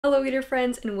Hello reader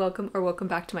friends and welcome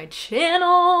back to my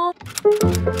channel.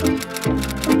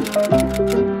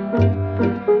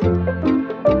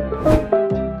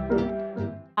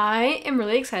 I am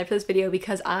really excited for this video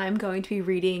because I'm going to be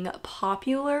reading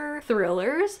popular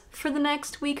thrillers for the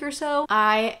next week or so.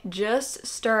 I just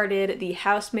started The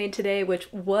Housemaid today,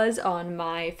 which was on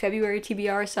my February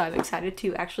TBR, so I'm excited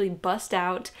to actually bust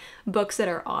out books that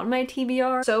are on my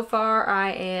TBR. So far,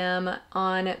 I am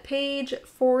on page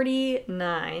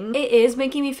 49. It is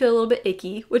making me feel a little bit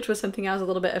icky, which was something I was a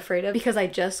little bit afraid of because I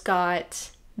just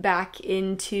got back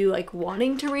into like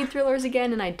wanting to read thrillers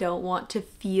again and I don't want to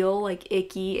feel like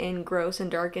icky and gross and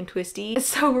dark and twisty.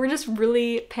 So we're just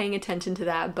really paying attention to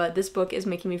that, but this book is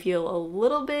making me feel a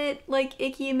little bit like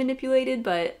icky and manipulated,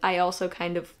 but I also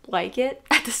kind of like it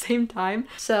at the same time.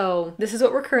 So this is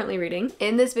what we're currently reading.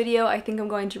 In this video, I think I'm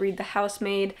going to read The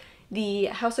Housemaid, The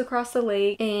House Across the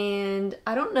Lake, and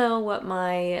I don't know what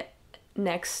my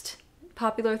next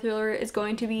popular thriller is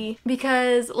going to be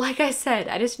because, like I said,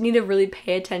 I just need to really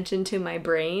pay attention to my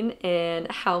brain and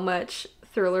how much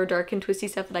thriller, dark and twisty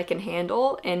stuff that I can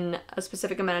handle in a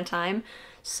specific amount of time.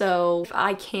 So if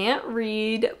I can't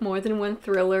read more than one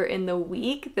thriller in the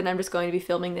week, then I'm just going to be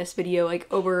filming this video like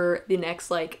over the next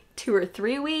like 2 or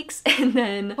 3 weeks, and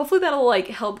then hopefully that'll like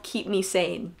help keep me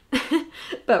sane.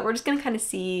 But we're just gonna kind of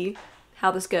see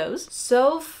how this goes.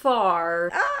 So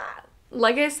far,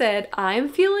 like I said, I'm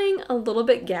feeling a little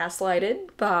bit gaslighted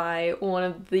by one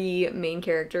of the main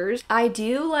characters. I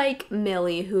do like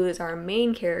Millie, who is our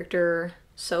main character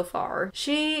so far.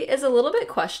 She is a little bit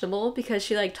questionable because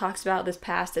she like talks about this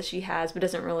past that she has but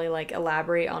doesn't really like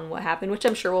elaborate on what happened, which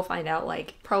I'm sure we'll find out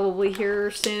like probably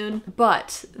here soon.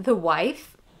 But the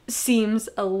wife seems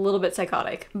a little bit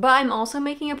psychotic. But I'm also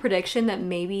making a prediction that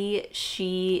maybe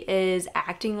she is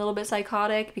acting a little bit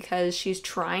psychotic because she's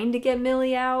trying to get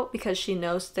Millie out because she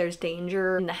knows there's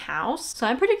danger in the house. So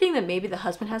I'm predicting that maybe the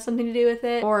husband has something to do with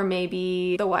it, or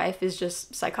maybe the wife is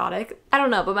just psychotic. I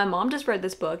don't know, but my mom just read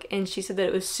this book and she said that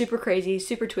it was super crazy,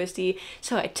 super twisty.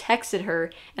 So I texted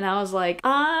her and I was like,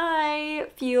 I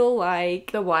feel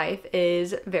like the wife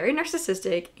is very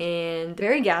narcissistic and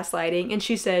very gaslighting, and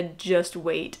she said, just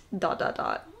wait, ...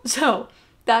 So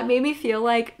that made me feel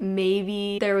like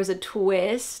maybe there was a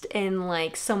twist and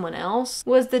like someone else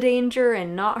was the danger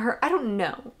and not her. I don't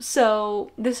know.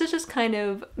 So this is just kind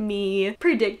of me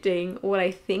predicting what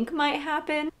I think might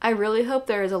happen. I really hope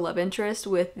there is a love interest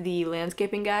with the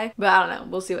landscaping guy, but I don't know.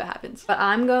 We'll see what happens. But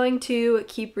I'm going to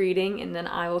keep reading and then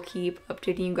I will keep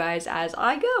updating you guys as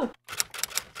I go.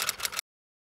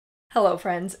 Hello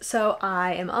friends, so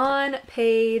I am on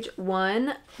page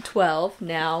 112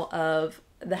 now of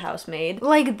The Housemaid.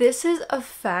 Like, this is a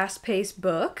fast-paced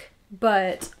book,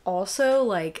 but also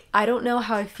like I don't know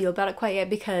how I feel about it quite yet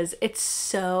because it's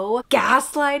so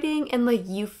gaslighting and like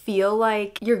you feel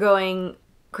like you're going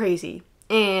crazy.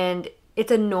 And it's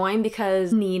annoying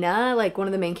because Nina, like one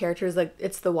of the main characters, like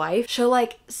it's the wife, she'll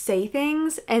like say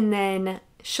things and then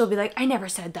she'll be like, I never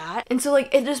said that. And so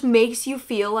like it just makes you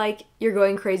feel like you're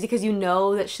going crazy because you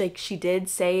know that she did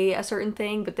say a certain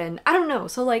thing, but then I don't know.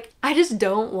 So like I just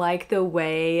don't like the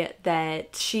way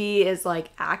that she is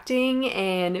like acting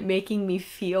and making me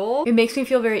feel. It makes me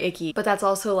feel very icky, but that's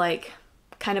also like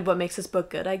kind of what makes this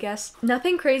book good, I guess.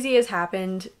 Nothing crazy has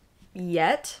happened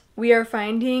yet. We are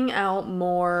finding out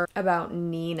more about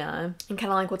Nina and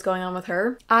kind of like what's going on with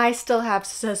her. I still have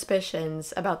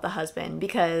suspicions about the husband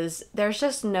because there's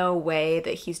just no way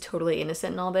that he's totally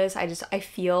innocent in all this. I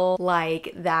feel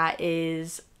like that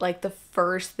is like the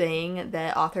first thing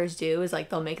that authors do is like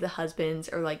they'll make the husbands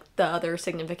or like the other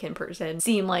significant person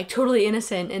seem like totally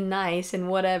innocent and nice and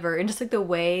whatever, and just like the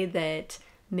way that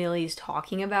Millie's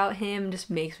talking about him just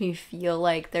makes me feel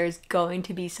like there's going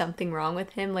to be something wrong with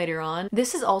him later on.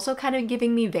 This is also kind of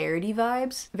giving me Verity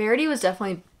vibes. Verity was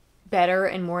definitely better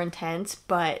and more intense,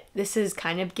 but this is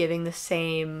kind of giving the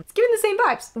same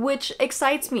vibes, which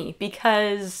excites me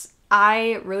because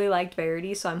I really liked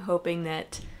Verity, so I'm hoping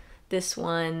that this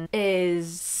one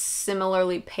is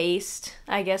similarly paced,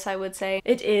 I guess I would say.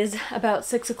 It is about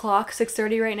 6 o'clock,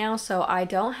 6:30 right now, so I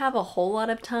don't have a whole lot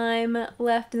of time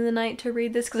left in the night to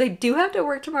read this because I do have to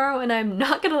work tomorrow and I'm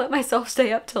not gonna let myself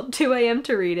stay up till 2 a.m.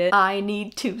 to read it. I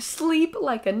need to sleep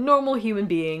like a normal human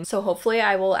being. So hopefully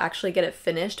I will actually get it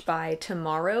finished by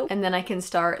tomorrow and then I can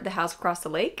start The House Across the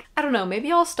Lake. I don't know,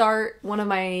 maybe I'll start one of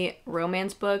my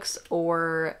romance books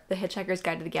or The Hitchhiker's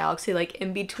Guide to the Galaxy like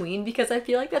in between because I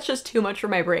feel like that's just too much for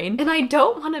my brain and I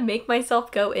don't want to make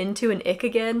myself go into an ick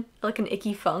again, like an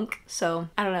icky funk. So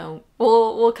I don't know.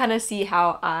 We'll kind of see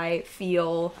how I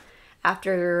feel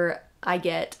after I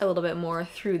get a little bit more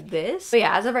through this. But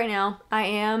yeah, as of right now, I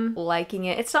am liking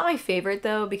it. It's not my favorite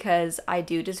though, because I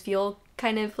do just feel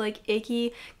kind of like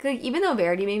icky. Like, even though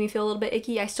Verity made me feel a little bit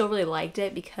icky, I still really liked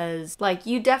it because like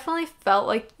you definitely felt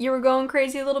like you were going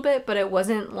crazy a little bit, but it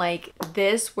wasn't like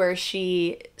this where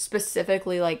she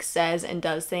specifically like says and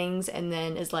does things and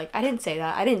then is like, I didn't say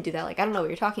that, I didn't do that, like I don't know what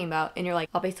you're talking about, and you're like,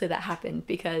 obviously that happened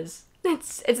because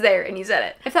it's there and you said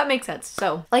it, if that makes sense.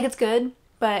 So like it's good,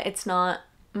 but it's not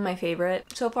my favorite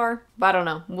so far. But I don't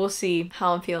know. We'll see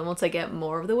how I'm feeling once I get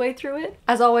more of the way through it.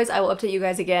 As always, I will update you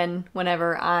guys again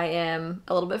whenever I am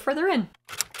a little bit further in.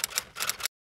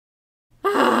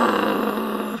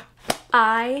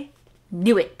 I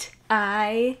knew it.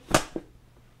 I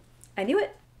knew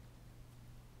it.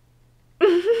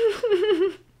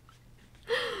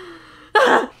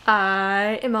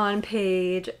 I am on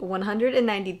page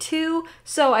 192.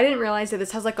 So I didn't realize that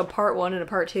this has like a part 1 and a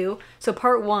part 2. So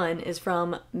part 1 is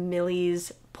from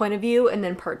Millie's point of view, and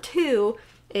then part 2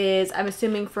 is, I'm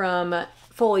assuming,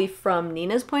 fully from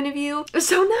Nina's point of view.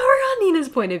 So now we're on Nina's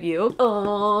point of view.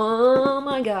 Oh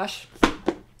my gosh.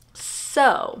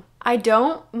 So I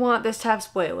don't want this to have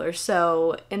spoilers,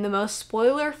 so in the most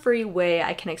spoiler-free way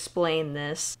I can explain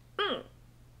this,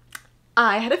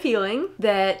 I had a feeling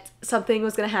that something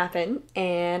was gonna happen,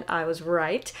 and I was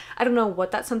right. I don't know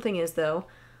what that something is though.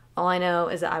 All I know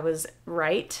is that I was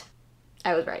right.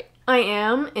 I was right. I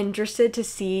am interested to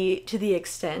see to the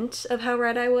extent of how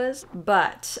right I was,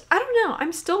 but I don't know.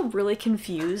 I'm still really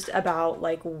confused about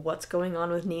like what's going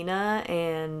on with Nina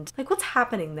and like what's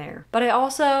happening there. But I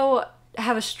also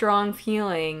have a strong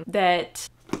feeling that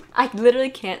I literally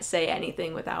can't say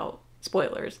anything without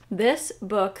spoilers. This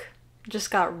book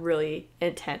just got really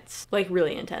intense, like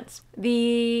really intense.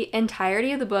 The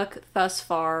entirety of the book thus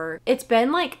far, it's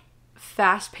been like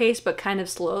fast-paced but kind of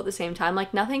slow at the same time.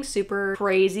 Like nothing super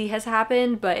crazy has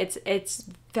happened, but it's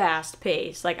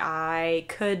fast-paced. Like I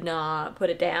could not put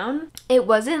it down. It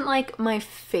wasn't like my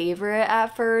favorite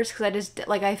at first because I just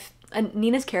like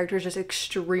Nina's character is just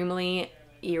extremely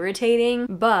irritating,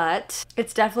 but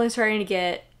it's definitely starting to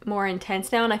get more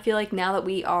intense now, and I feel like now that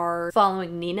we are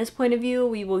following Nina's point of view,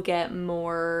 we will get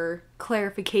more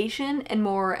clarification and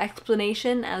more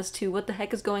explanation as to what the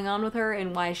heck is going on with her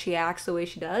and why she acts the way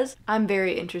she does. I'm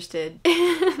very interested.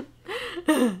 It's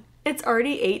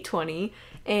already 8:20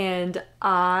 and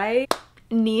I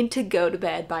need to go to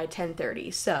bed by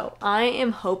 10:30. So I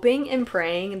am hoping and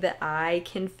praying that I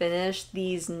can finish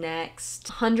these next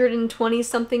 120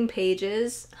 something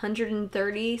pages,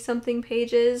 130 something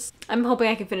pages. I'm hoping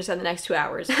I can finish that in the next 2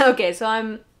 hours. Okay, so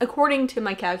I'm, according to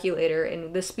my calculator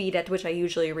and the speed at which I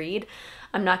usually read,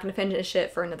 I'm not gonna finish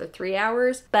it for another 3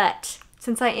 hours, but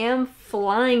since I am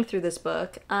flying through this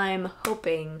book, I'm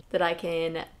hoping that I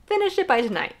can finish it by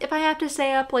tonight. If I have to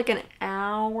stay up like an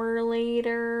hour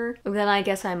later, then I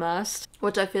guess I must,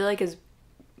 which I feel like is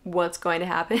what's going to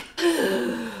happen.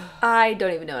 I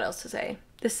don't even know what else to say.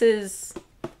 This is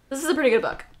a pretty good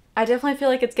book. I definitely feel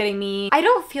like it's getting me. I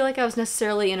don't feel like I was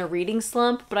necessarily in a reading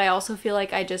slump, but I also feel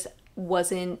like I just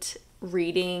wasn't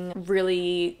reading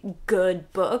really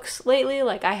good books lately.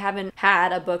 Like I haven't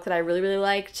had a book that I really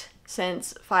liked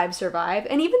since 5 Survive,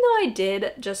 and even though I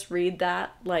did just read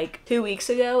that like 2 weeks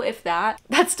ago, if that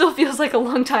still feels like a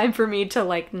long time for me to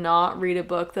like not read a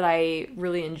book that I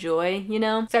really enjoy, you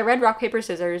know? So I read Rock, Paper,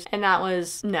 Scissors, and that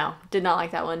was, no, did not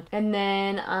like that one. And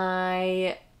then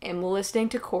I am listening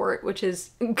to Court, which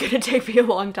is gonna take me a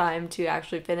long time to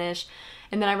actually finish.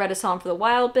 And then I read A Song for the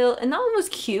Wild Bill, and that one was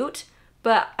cute,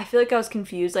 but I feel like I was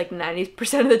confused like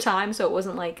 90% of the time, so it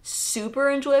wasn't like super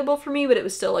enjoyable for me, but it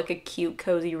was still like a cute,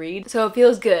 cozy read. So it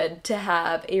feels good to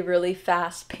have a really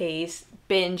fast-paced,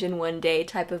 binge in one day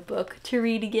type of book to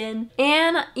read again.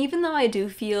 And even though I do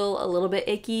feel a little bit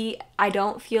icky, I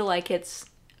don't feel like it's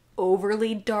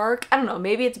overly dark. I don't know,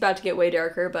 maybe it's about to get way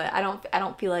darker, but I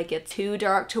don't feel like it's too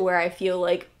dark to where I feel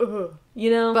like, ugh, you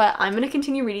know? But I'm gonna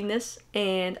continue reading this,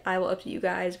 and I will update you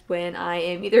guys when I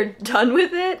am either done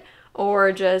with it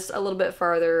or just a little bit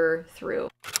farther through.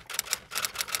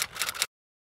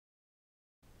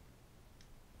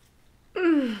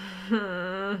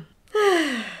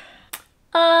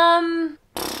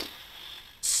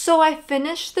 So I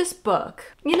finished this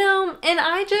book, you know, and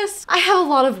I have a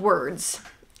lot of words,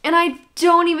 and I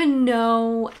don't even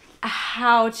know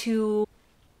how to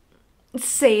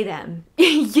say them.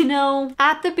 You know,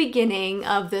 at the beginning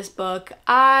of this book,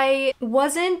 I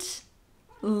wasn't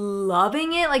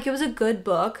loving it. Like, it was a good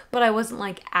book, but I wasn't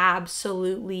like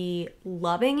absolutely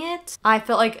loving it. I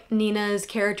felt like Nina's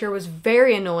character was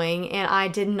very annoying, and I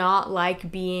did not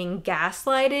like being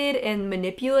gaslighted and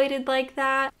manipulated like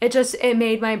that. It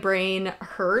made my brain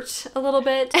hurt a little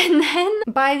bit. And then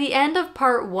by the end of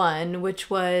part 1, which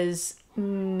was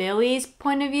Millie's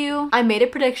point of view, I made a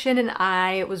prediction and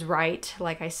I was right,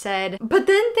 like I said. But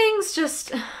then things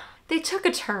just, they took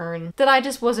a turn that I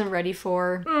just wasn't ready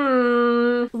for.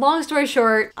 Long story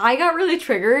short, I got really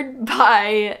triggered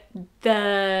by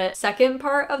the second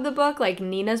part of the book, like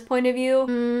Nina's point of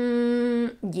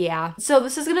view. Yeah. So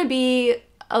this is gonna be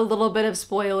a little bit of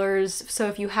spoilers, so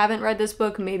if you haven't read this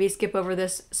book, maybe skip over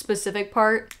this specific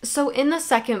part. So in the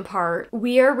second part,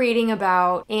 we are reading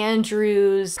about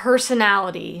Andrew's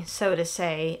personality, so to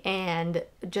say, and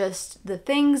just the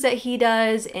things that he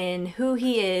does and who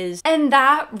he is. And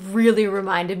that really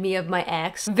reminded me of my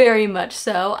ex, very much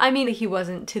so. I mean, he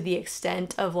wasn't to the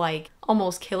extent of like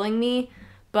almost killing me,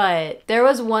 but there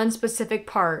was one specific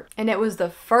part, and it was the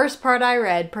first part I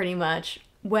read pretty much,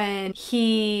 when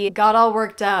he got all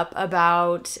worked up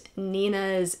about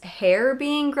Nina's hair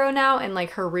being grown out and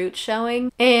like her roots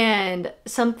showing. And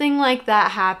something like that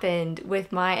happened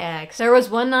with my ex. There was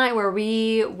one night where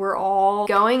we were all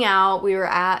going out. We were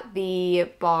at the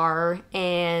bar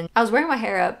and I was wearing my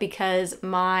hair up because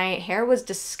my hair was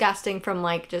disgusting from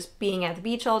like just being at the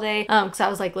beach all day. Because I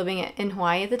was like living in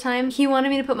Hawaii at the time. He wanted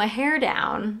me to put my hair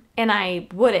down and I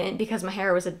wouldn't because my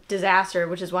hair was a disaster,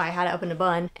 which is why I had it up in a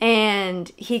bun. And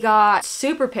he got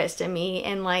super pissed at me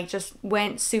and like just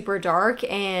went super dark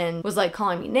and was like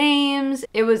calling me names.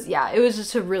 It was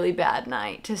just a really bad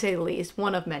night, to say the least.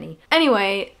 One of many.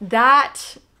 Anyway,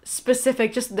 that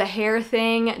specific, just the hair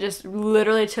thing, just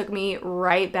literally took me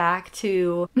right back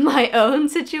to my own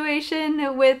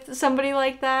situation with somebody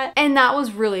like that. And that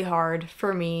was really hard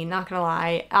for me, not gonna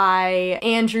lie.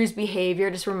 Andrew's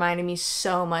behavior just reminded me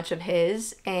so much of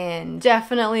his, and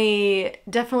definitely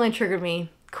triggered me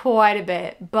quite a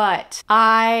bit, but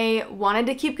I wanted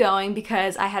to keep going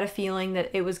because I had a feeling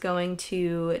that it was going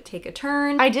to take a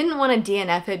turn. I didn't want to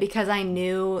DNF it because I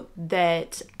knew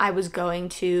that I was going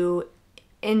to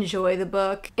enjoy the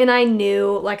book, and I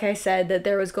knew, like I said, that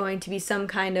there was going to be some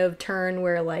kind of turn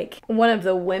where like one of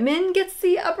the women gets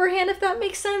the upper hand, if that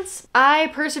makes sense. I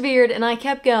persevered and I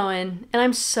kept going, and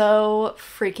I'm so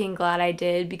freaking glad I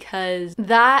did, because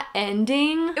that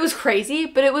ending, it was crazy,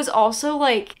 but it was also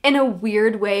like in a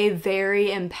weird way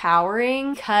very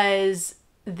empowering, because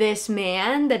this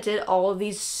man that did all of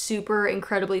these super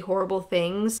incredibly horrible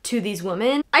things to these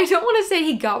women, I don't want to say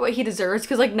he got what he deserves,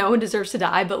 because like no one deserves to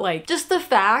die, but like just the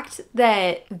fact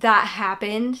that that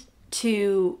happened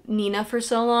to Nina for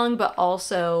so long, but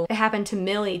also it happened to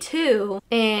Millie too,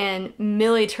 and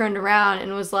Millie turned around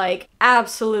and was like,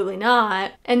 absolutely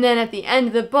not. And then at the end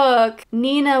of the book,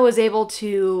 Nina was able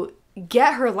to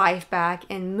get her life back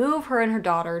and move her and her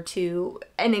daughter to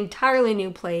an entirely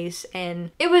new place, and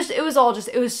it was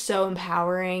so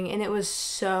empowering, and it was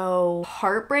so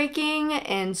heartbreaking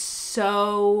and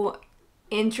so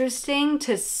interesting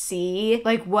to see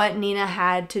like what Nina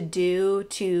had to do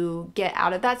to get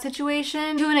out of that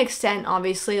situation. To an extent,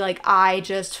 obviously, like I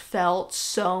just felt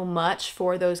so much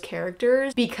for those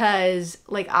characters, because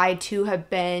like I too have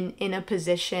been in a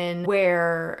position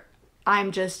where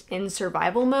I'm just in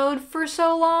survival mode for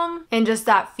so long, and just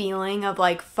that feeling of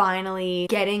like finally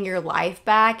getting your life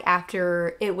back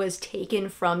after it was taken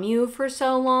from you for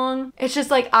so long. It's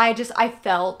just like I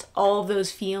felt all of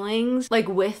those feelings like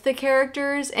with the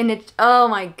characters, and it, oh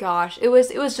my gosh, it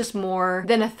was just more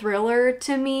than a thriller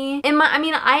to me.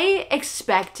 I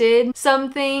expected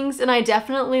some things, and I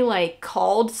definitely like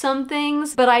called some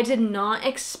things, but I did not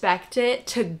expect it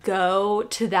to go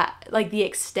to that, like the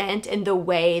extent and the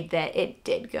way that it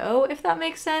did go, if that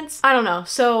makes sense. I don't know.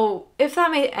 So if that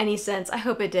made any sense, I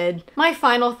hope it did. My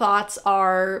final thoughts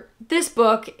are, this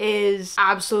book is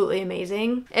absolutely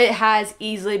amazing. It has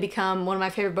easily become one of my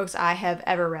favorite books I have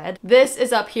ever read. This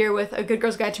is up here with A Good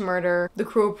Girl's Guide to Murder, The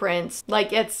Cruel Prince.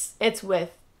 Like it's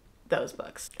with those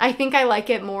books. I think I like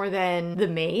it more than The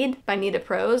Maid by Nita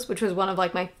Prose, which was one of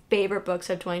like my favorite books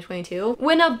of 2022.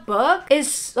 When a book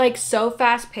is like so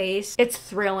fast paced, it's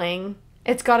thrilling,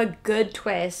 it's got a good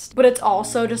twist, but it's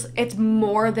also just, it's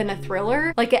more than a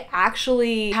thriller. Like it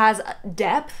actually has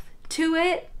depth to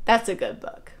it. That's a good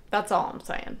book. That's all I'm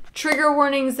saying. Trigger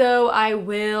warnings though, I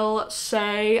will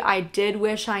say I did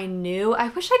wish I knew. I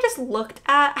wish I just looked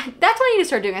at, that's what I need to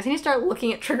start doing. I need to start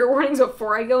looking at trigger warnings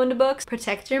before I go into books.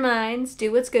 Protect your minds,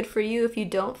 do what's good for you. If you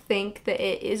don't think that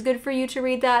it is good for you to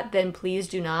read that, then please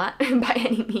do not by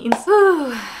any means.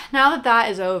 Now that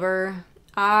that is over,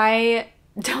 I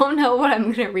don't know what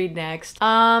I'm gonna read next.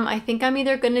 I think I'm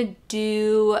either gonna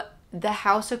do The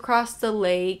House Across the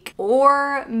Lake,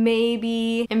 or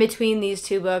maybe in between these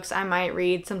two books I might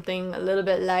read something a little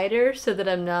bit lighter so that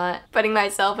I'm not putting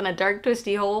myself in a dark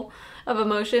twisty hole of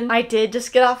emotion. I did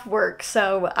just get off work,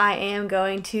 so I am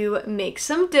going to make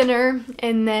some dinner,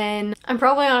 and then I'm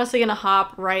probably honestly gonna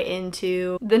hop right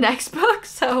into the next book,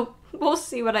 so we'll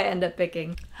see what I end up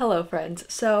picking. Hello friends.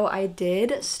 So I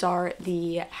did start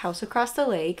The House Across the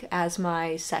Lake as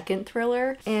my second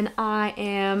thriller, and I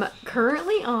am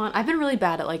currently on, I've been really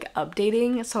bad at like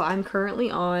updating, so I'm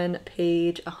currently on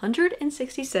page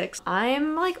 166.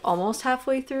 I'm like almost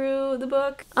halfway through the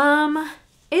book.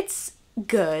 It's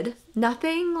good.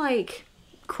 Nothing like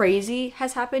crazy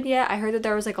has happened yet. I heard that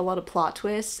there was like a lot of plot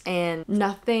twists and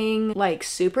nothing like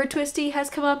super twisty has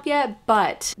come up yet,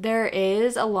 but there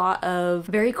is a lot of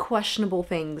very questionable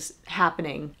things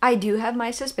happening. I do have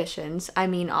my suspicions. I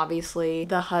mean, obviously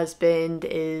the husband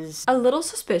is a little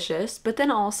suspicious, but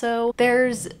then also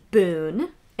there's Boone,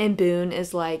 and Boone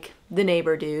is like the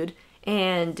neighbor dude,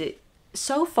 and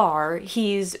so far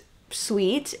he's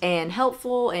sweet and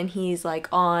helpful and he's like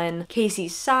on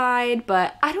Casey's side,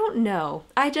 but I don't know.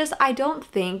 I don't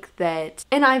think that,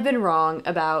 and I've been wrong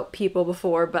about people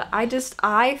before, but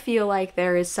I feel like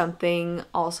there is something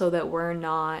also that we're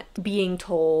not being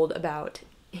told about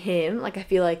him. Like I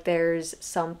feel like there's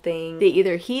something that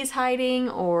either he's hiding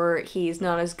or he's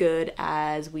not as good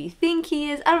as we think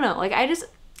he is. I don't know. Like I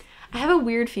have a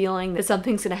weird feeling that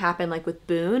something's gonna happen like with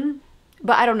Boone.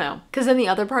 But I don't know, because then the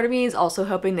other part of me is also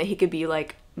hoping that he could be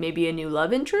like maybe a new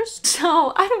love interest.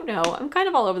 So I don't know. I'm kind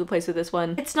of all over the place with this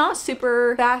one. It's not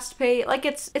super fast paced. Like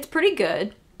it's pretty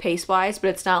good pace wise,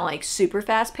 but it's not like super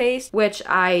fast paced, which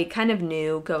I kind of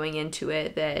knew going into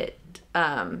it that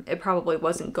it probably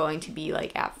wasn't going to be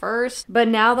like at first. But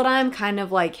now that I'm kind of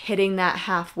like hitting that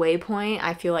halfway point,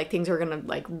 I feel like things are gonna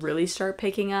like really start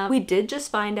picking up. We did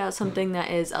just find out something that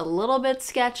is a little bit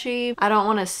sketchy. I don't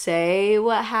want to say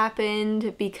what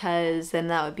happened because then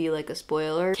that would be like a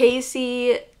spoiler.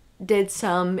 Casey did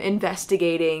some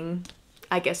investigating,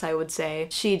 I guess I would say.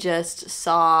 She just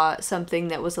saw something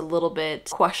that was a little bit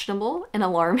questionable and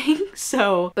alarming.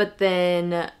 So, but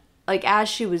then like as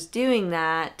she was doing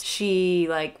that, she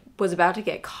like was about to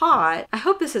get caught. I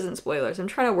hope this isn't spoilers. I'm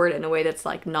trying to word it in a way that's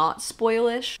like not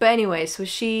spoilish. But anyway, so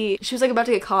she was like about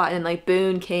to get caught and like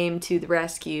Boone came to the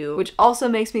rescue, which also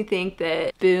makes me think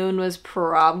that Boone was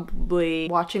probably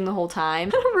watching the whole time.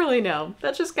 I don't really know.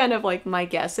 That's just kind of like my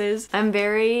guesses. I'm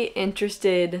very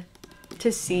interested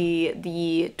to see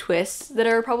the twists that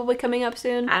are probably coming up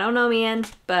soon. I don't know, man,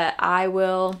 but I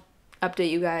will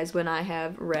update you guys when I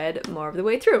have read more of the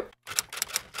way through.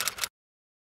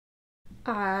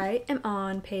 I am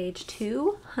on page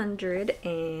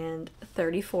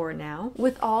 234 now.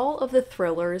 With all of the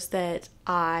thrillers that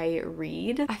I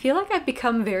read, I feel like I've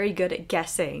become very good at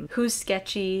guessing who's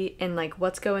sketchy and like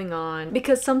what's going on,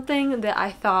 because something that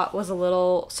I thought was a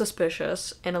little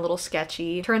suspicious and a little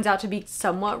sketchy turns out to be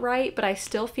somewhat right, but I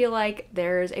still feel like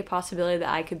there's a possibility that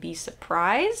I could be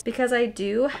surprised because I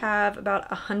do have about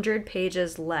 100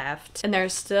 pages left and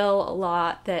there's still a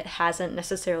lot that hasn't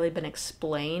necessarily been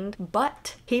explained,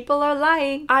 but people are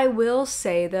lying. I will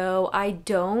say though, I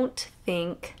don't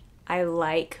think I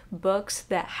like books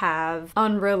that have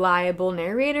unreliable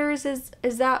narrators.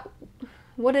 Is that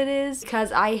what it is?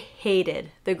 Because I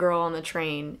hated The Girl on the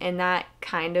Train, and that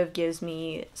kind of gives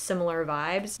me similar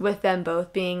vibes with them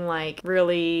both being like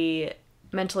really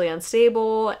mentally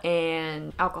unstable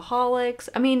and alcoholics.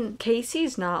 I mean,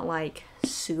 Casey's not like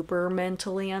super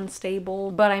mentally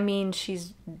unstable, but I mean,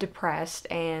 she's depressed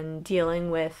and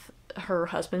dealing with her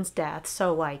husband's death,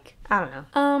 so like, I don't know.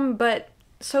 But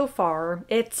so far,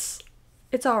 it's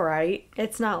all right.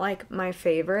 It's not like my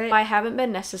favorite. I haven't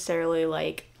been necessarily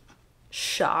like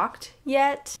shocked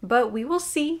yet, but we will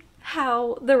see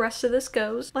how the rest of this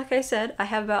goes. Like I said, I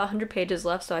have about 100 pages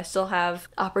left, so I still have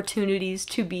opportunities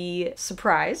to be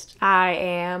surprised. I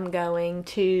am going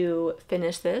to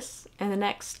finish this in the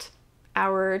next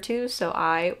hour or two, so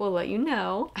I will let you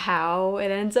know how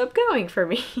it ends up going for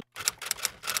me.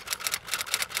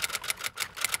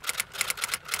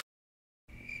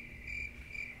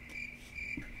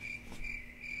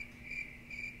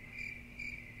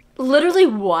 Literally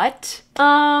what?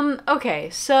 Okay,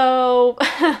 so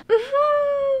I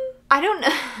don't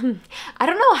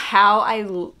know how I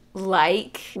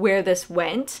like where this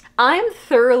went. I'm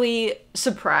thoroughly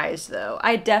surprised though.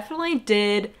 I definitely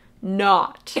did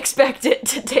not expect it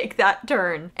to take that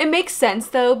turn. It makes sense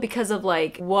though because of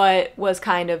like what was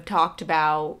kind of talked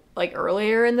about like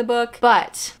earlier in the book,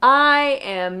 but I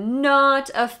am not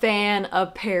a fan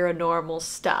of paranormal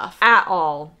stuff at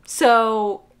all.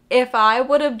 So if I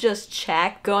would have just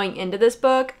checked going into this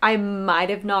book, I might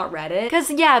have not read it. Cause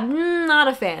yeah, not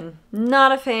a fan.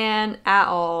 Not a fan at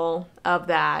all of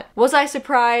that. Was I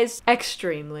surprised?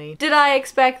 Extremely. Did I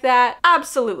expect that?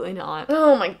 Absolutely not.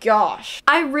 Oh my gosh.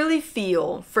 I really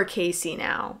feel for Casey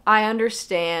now. I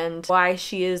understand why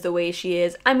she is the way she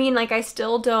is. I mean, like, I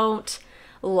still don't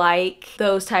like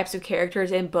those types of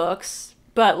characters in books,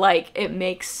 but like, it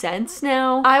makes sense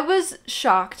now. I was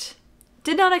shocked.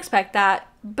 Did not expect that.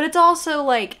 But it's also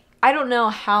like, I don't know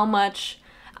how much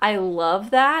I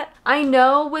love that. I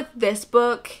know with this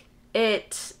book,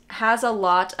 it has a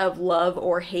lot of love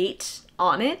or hate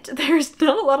on it. There's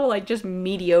not a lot of like just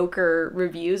mediocre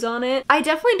reviews on it. I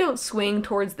definitely don't swing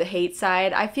towards the hate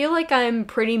side. I feel like I'm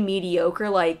pretty mediocre.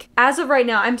 Like as of right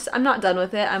now, I'm not done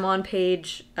with it. I'm on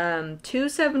page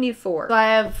 274. So I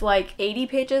have like 80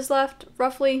 pages left,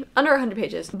 roughly under 100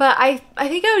 pages. But I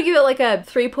think I would give it like a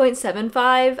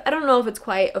 3.75. I don't know if it's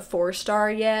quite a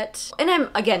 4-star yet. And I'm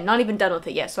again not even done with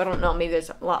it yet, so I don't know. Maybe there's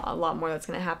a lot more that's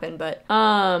gonna happen. But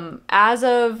as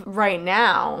of right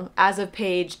now, as of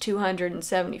page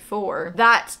 274,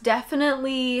 that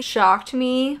definitely shocked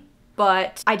me,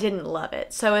 but I didn't love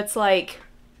it. So it's like,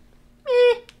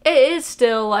 it is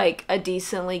still like a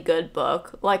decently good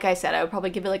book. Like I said, I would probably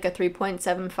give it like a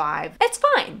 3.75. It's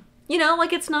fine. You know,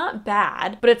 like it's not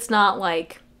bad, but it's not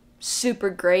like super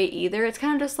great either. It's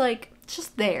kind of just like, it's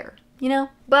just there, you know?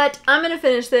 But I'm gonna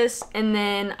finish this and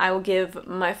then I will give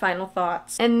my final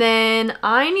thoughts. And then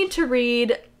I need to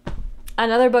read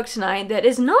another book tonight that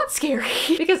is not scary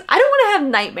because I don't want to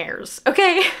have nightmares,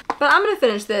 okay? But I'm gonna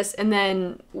finish this and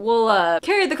then we'll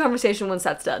carry the conversation once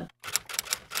that's done.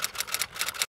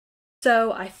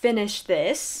 So I finished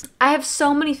this. I have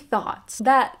so many thoughts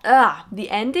that,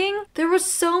 the ending, there was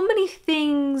so many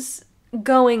things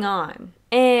going on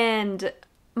and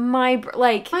my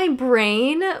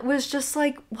brain was just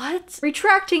like, what?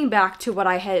 Retracting back to what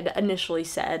I had initially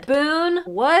said. Boone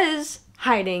was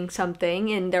hiding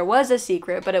something and there was a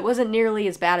secret, but it wasn't nearly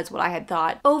as bad as what I had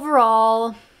thought.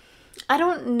 Overall, I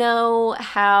don't know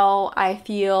how I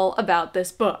feel about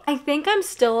this book. I think I'm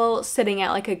still sitting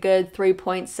at like a good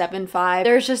 3.75.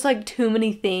 There's just like too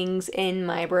many things in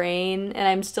my brain and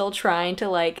I'm still trying to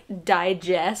like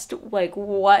digest like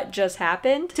what just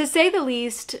happened. To say the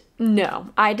least, no,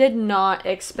 I did not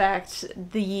expect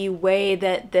the way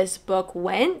that this book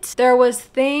went. There was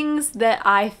things that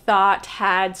I thought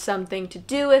had something to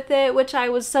do with it, which I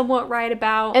was somewhat right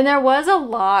about. And there was a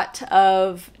lot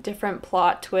of different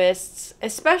plot twists,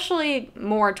 especially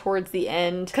more towards the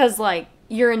end, because like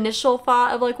your initial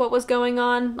thought of like what was going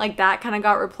on, like that kind of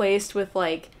got replaced with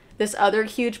like this other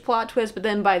huge plot twist, but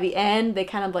then by the end they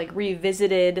kind of like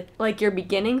revisited like your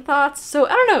beginning thoughts. So I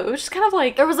don't know, it was just kind of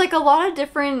like there was like a lot of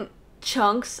different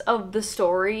chunks of the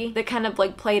story that kind of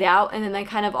like played out and then they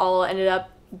kind of all ended up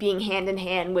being hand in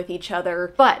hand with each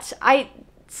other. But I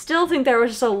still think there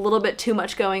was just a little bit too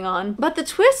much going on. But the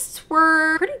twists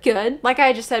were pretty good. Like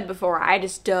I just said before, I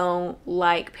just don't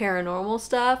like paranormal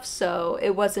stuff, so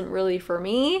it wasn't really for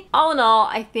me. All in all,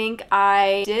 I think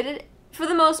I did, for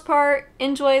the most part,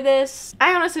 enjoy this.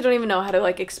 I honestly don't even know how to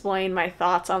like explain my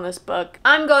thoughts on this book.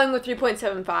 I'm going with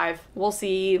 3.75. We'll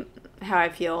see how I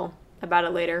feel about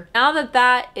it later. Now that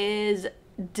that is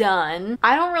done,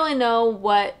 I don't really know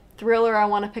what thriller I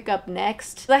want to pick up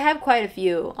next. I have quite a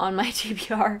few on my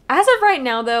TBR. As of right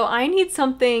now though, I need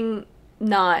something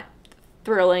not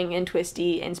thrilling and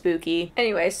twisty and spooky.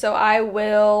 Anyway, so I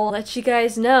will let you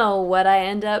guys know what I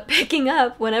end up picking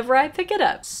up whenever I pick it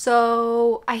up.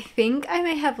 So I think I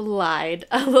may have lied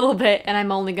a little bit and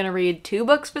I'm only gonna read 2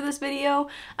 books for this video.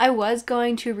 I was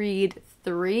going to read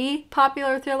 3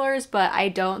 popular thrillers, but I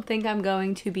don't think I'm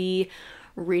going to be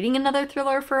reading another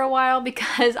thriller for a while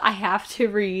because I have to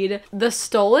read The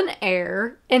Stolen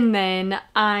Heir and then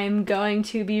I'm going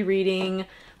to be reading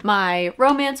my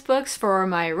romance books for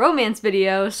my romance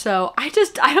video. So I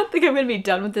don't think I'm gonna be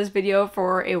done with this video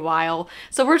for a while.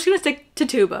 So we're just gonna stick to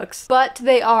 2 books. But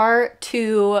they are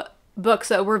 2 books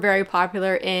that were very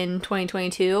popular in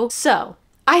 2022. So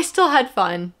I still had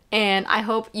fun. And I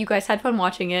hope you guys had fun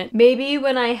watching it. Maybe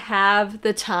when I have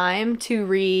the time to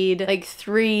read like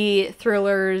 3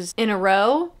 thrillers in a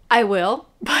row, I will.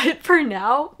 But for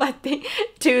now, I think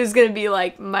 2 is gonna be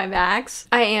like my max.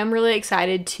 I am really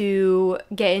excited to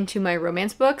get into my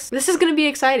romance books. This is gonna be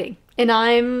exciting and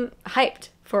I'm hyped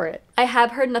for it. I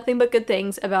have heard nothing but good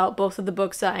things about both of the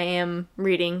books that I am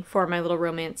reading for my little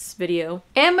romance video.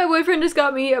 And my boyfriend just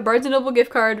got me a Barnes & Noble gift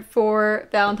card for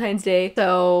Valentine's Day,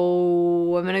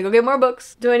 so I'm gonna go get more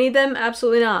books. Do I need them?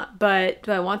 Absolutely not. But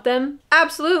do I want them?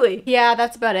 Absolutely. Yeah,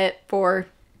 that's about it for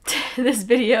this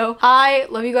video. I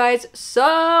love you guys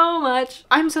so much.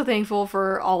 I'm so thankful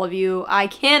for all of you. I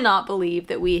cannot believe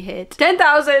that we hit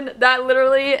 10,000. That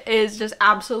literally is just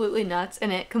absolutely nuts,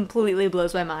 and it completely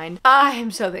blows my mind. I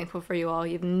am so thankful for you all.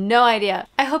 You have no idea.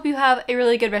 I hope you have a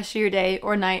really good rest of your day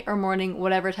or night or morning,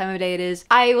 whatever time of day it is.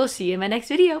 I will see you in my next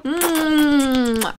video. Mwah.